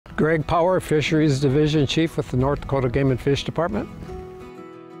Greg Power, Fisheries Division Chief with the North Dakota Game and Fish Department.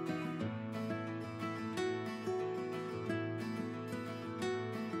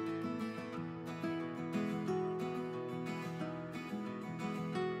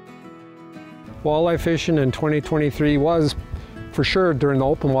 Walleye fishing in 2023 was, for sure, during the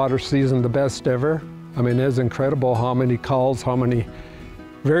open water season, the best ever. I mean, it's incredible how many calls,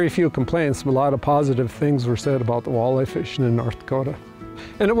 very few complaints, but a lot of positive things were said about the walleye fishing in North Dakota.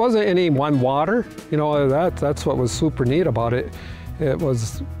 And it wasn't any one water, you know, that's what was super neat about it. It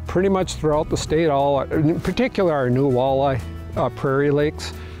was pretty much throughout the state, in particular our new walleye prairie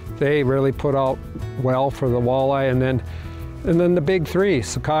lakes. They really put out well for the walleye. And then the big three.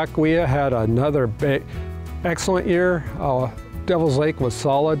 Sakakawea had another excellent year. Devil's Lake was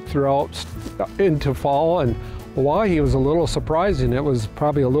solid throughout into fall, and Oahe was a little surprising. It was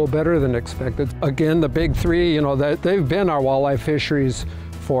probably a little better than expected. Again, the big three, you know, they've been our walleye fisheries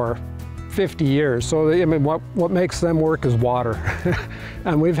for 50 years. So, I mean, what makes them work is water.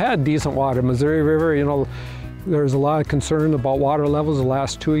 And we've had decent water. Missouri River, you know, there's a lot of concern about water levels the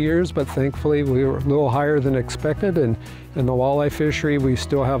last 2 years, but thankfully we were a little higher than expected. And in the walleye fishery, we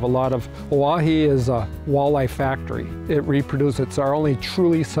still have a lot of, Oahe is a walleye factory. It reproduces, it's our only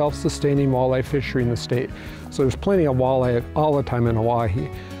truly self-sustaining walleye fishery in the state. So there's plenty of walleye all the time in Oahe.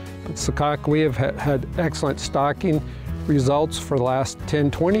 But Sakakawea have had excellent stocking results for the last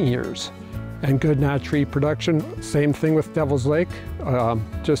 10, 20 years. And good natural reproduction. Same thing with Devil's Lake.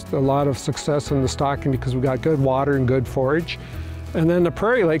 Just a lot of success in the stocking because we got good water and good forage. And then the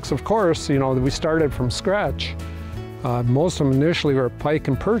prairie lakes, of course, you know, we started from scratch. Most of them initially were pike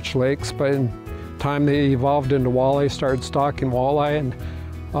and perch lakes, but in time they evolved into walleye, started stocking walleye. And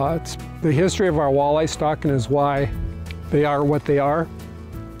it's the history of our walleye stocking is why they are what they are.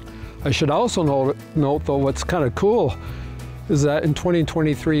 I should also note though, what's kind of cool is that in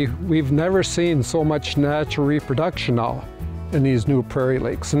 2023, we've never seen so much natural reproduction now in these new prairie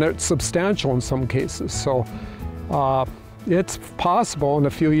lakes, and it's substantial in some cases. So it's possible in a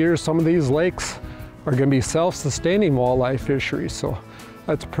few years, some of these lakes are going to be self-sustaining walleye fisheries. So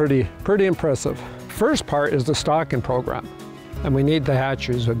that's pretty impressive. First part is the stocking program, and we need the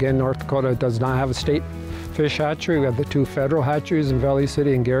hatcheries. Again, North Dakota does not have a state fish hatchery. We have the 2 federal hatcheries in Valley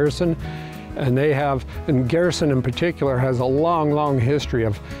City and Garrison. And and Garrison in particular has a long history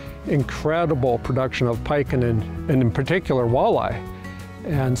of incredible production of pike and in particular walleye.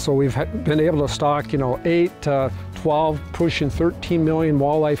 And so we've been able to stock, you know, 8 to 12, pushing 13 million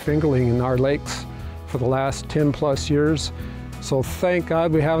walleye fingerling in our lakes for the last 10 plus years. So thank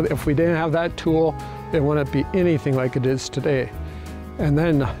God we have, if we didn't have that tool, it wouldn't be anything like it is today. And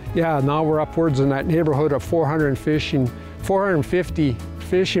then, yeah, now we're upwards in that neighborhood of 450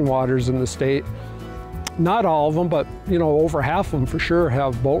 fishing waters in the state. Not all of them, but you know, over half of them for sure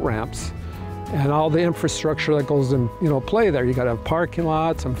have boat ramps. And all the infrastructure that goes in, you know, play there. You gotta have parking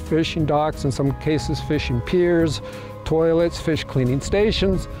lots and fishing docks, in some cases fishing piers, toilets, fish cleaning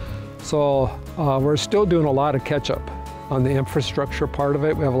stations. So we're still doing a lot of catch up on the infrastructure part of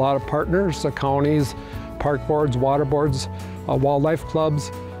it. We have a lot of partners, the counties, park boards, water boards, wildlife clubs.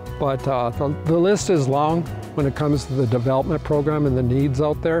 But the list is long when it comes to the development program and the needs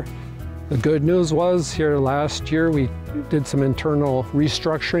out there. The good news was here last year we did some internal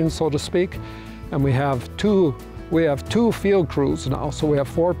restructuring, so to speak, and we have two field crews now. So we have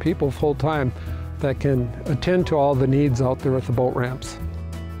 4 people full-time that can attend to all the needs out there with the boat ramps.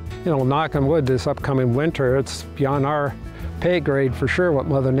 You know, knock on wood, this upcoming winter, it's beyond our pay grade for sure what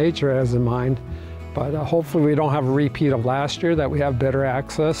Mother Nature has in mind. But hopefully we don't have a repeat of last year, that we have better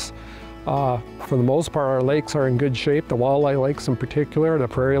access. For the most part, our lakes are in good shape, the walleye lakes in particular, the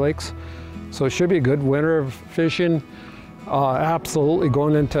prairie lakes. So it should be a good winter of fishing. Absolutely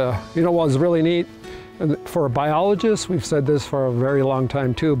going into, you know what's really neat? And for biologists, we've said this for a very long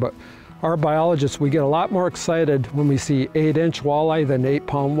time too, but our biologists, we get a lot more excited when we see 8-inch walleye than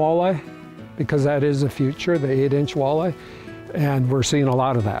 8-pound walleye, because that is the future, the 8-inch walleye, and we're seeing a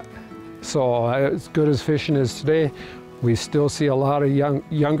lot of that. So as good as fishing is today, we still see a lot of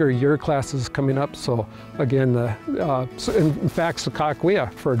younger year classes coming up. So again, in fact,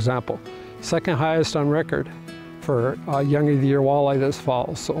 Sakakawea, for example, second highest on record for young of the year walleye this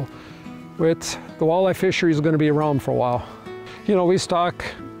fall. So the walleye fishery is going to be around for a while. You know, we stock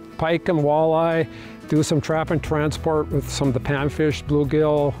pike and walleye, do some trap and transport with some of the panfish,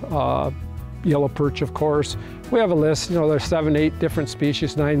 bluegill, yellow perch, of course. We have a list, you know, there's 7, 8 different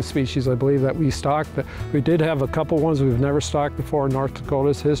species, 9 species, I believe, that we stock. But we did have a couple ones we've never stocked before in North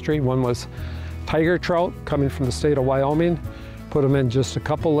Dakota's history. One was tiger trout coming from the state of Wyoming. Put them in just a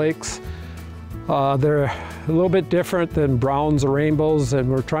couple lakes. They're a little bit different than browns or rainbows, and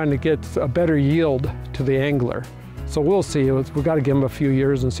we're trying to get a better yield to the angler. So we'll see. We've got to give them a few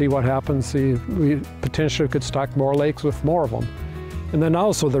years and see what happens. See, we potentially could stock more lakes with more of them. And then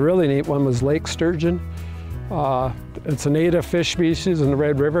also the really neat one was lake sturgeon. It's a native fish species in the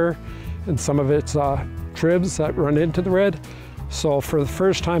Red River, and some of it's tribs that run into the Red. So for the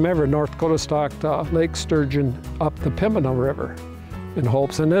first time ever, North Dakota stocked lake sturgeon up the Pembina River in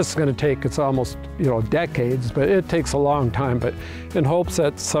hopes, and this is going to take, it's almost, decades, but it takes a long time, but in hopes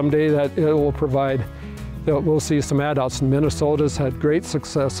that someday that it will provide, that we'll see some adults. Minnesota's had great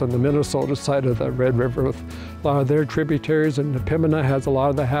success on the Minnesota side of the Red River with a lot of their tributaries, and the Pembina has a lot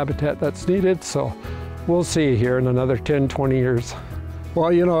of the habitat that's needed, so we'll see here in another 10, 20 years. Well,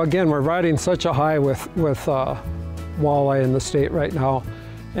 again, we're riding such a high with walleye in the state right now,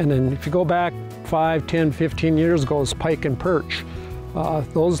 and then if you go back 5, 10, 15 years ago, it's pike and perch.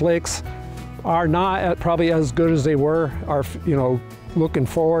 Those lakes are not probably as good as they were. Looking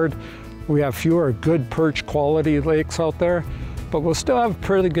forward, we have fewer good perch quality lakes out there, but we'll still have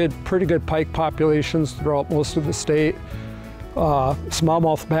pretty good pike populations throughout most of the state.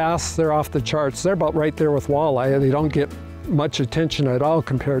 Smallmouth bass, they're off the charts. They're about right there with walleye. They don't get much attention at all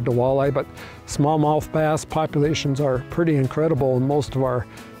compared to walleye, but smallmouth bass populations are pretty incredible in most of our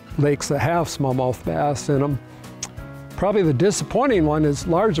lakes that have smallmouth bass in them. Probably the disappointing one is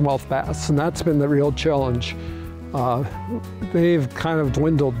largemouth bass, and that's been the real challenge. They've kind of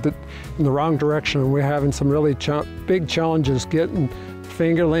dwindled in the wrong direction, and we're having some really big challenges getting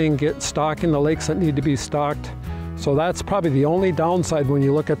fingerling, stocking the lakes that need to be stocked. So that's probably the only downside when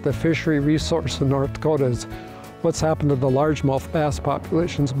you look at the fishery resource in North Dakota is what's happened to the largemouth bass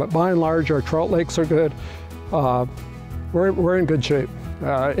populations. But by and large, our trout lakes are good. We're in good shape.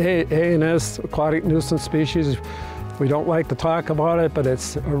 ANS, aquatic nuisance species, we don't like to talk about it, but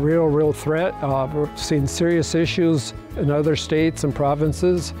it's a real threat. We're seeing serious issues in other states and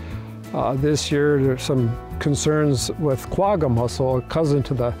provinces. This year, there's some concerns with quagga mussel, a cousin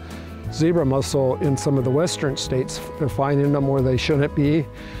to the zebra mussel in some of the western states. They're finding them where they shouldn't be,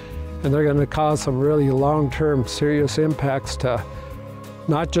 and they're going to cause some really long-term serious impacts to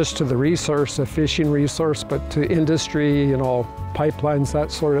not just to the resource, the fishing resource, but to industry, pipelines,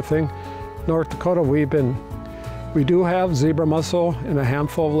 that sort of thing. North Dakota, we do have zebra mussel in a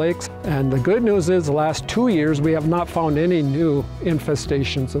handful of lakes, and the good news is the last 2 years we have not found any new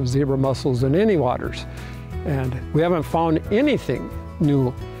infestations of zebra mussels in any waters, and we haven't found anything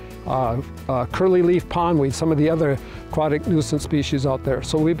new. Curly leaf pondweed, some of the other aquatic nuisance species out there.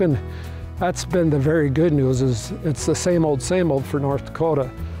 So that's been the very good news, is it's the same old for North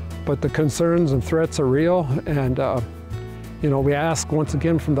Dakota, but the concerns and threats are real, and we ask once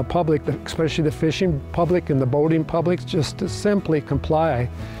again from the public, especially the fishing public and the boating public, just to simply comply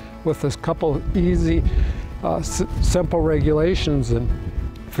with this couple easy, simple regulations. And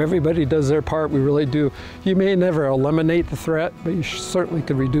if everybody does their part, we really do. You may never eliminate the threat, but you certainly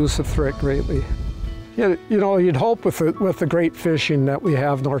could reduce the threat greatly. You'd hope with the great fishing that we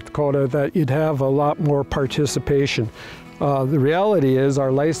have in North Dakota that you'd have a lot more participation. The reality is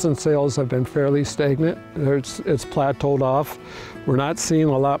our license sales have been fairly stagnant. It's plateaued off. We're not seeing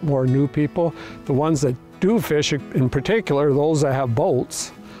a lot more new people. The ones that do fish, in particular, those that have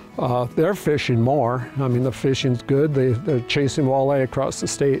boats, they're fishing more. I mean, the fishing's good. They're chasing walleye across the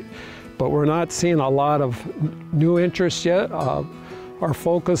state, but we're not seeing a lot of new interest yet. Our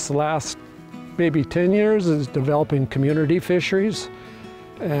focus the last maybe 10 years is developing community fisheries.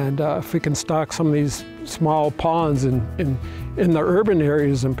 And if we can stock some of these small ponds in the urban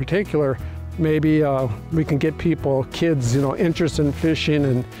areas in particular, maybe we can get kids, interested in fishing,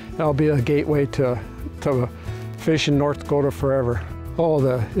 and that'll be a gateway to fish in North Dakota forever. Oh,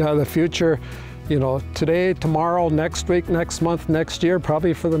 the future, today, tomorrow, next week, next month, next year,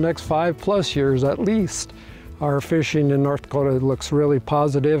 probably for the next 5+ years at least, our fishing in North Dakota looks really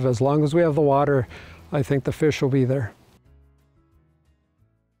positive. As long as we have the water, I think the fish will be there.